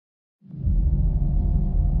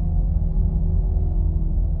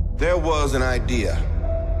There was an idea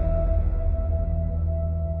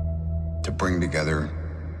to bring together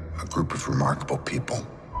a group of remarkable people.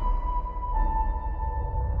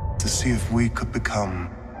 To see if we could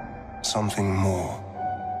become something more.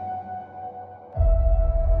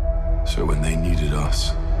 So when they needed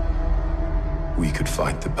us, we could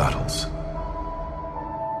fight the battles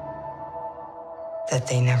that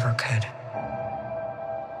they never could.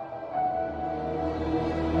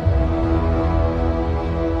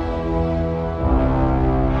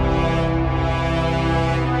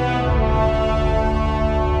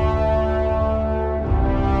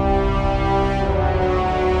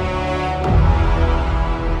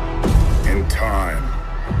 In time,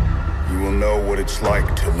 you will know what it's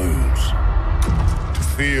like to lose. To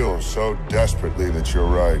feel so desperately that you're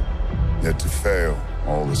right, yet to fail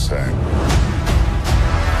all the same.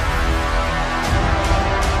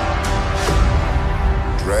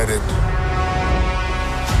 Dread it.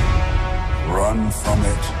 Run from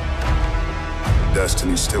it.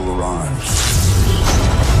 Destiny still arrives.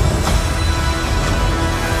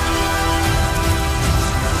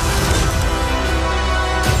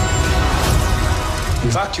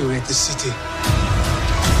 Evacuate the city.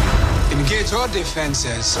 Engage all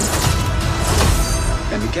defenses.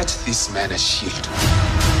 And get this man a shield.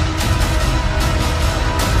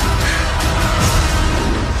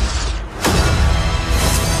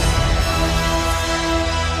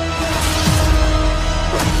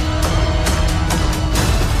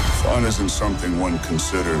 Fun isn't something one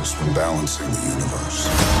considers when balancing the universe.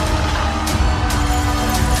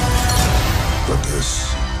 But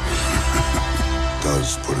this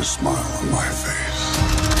does put a smile on my face.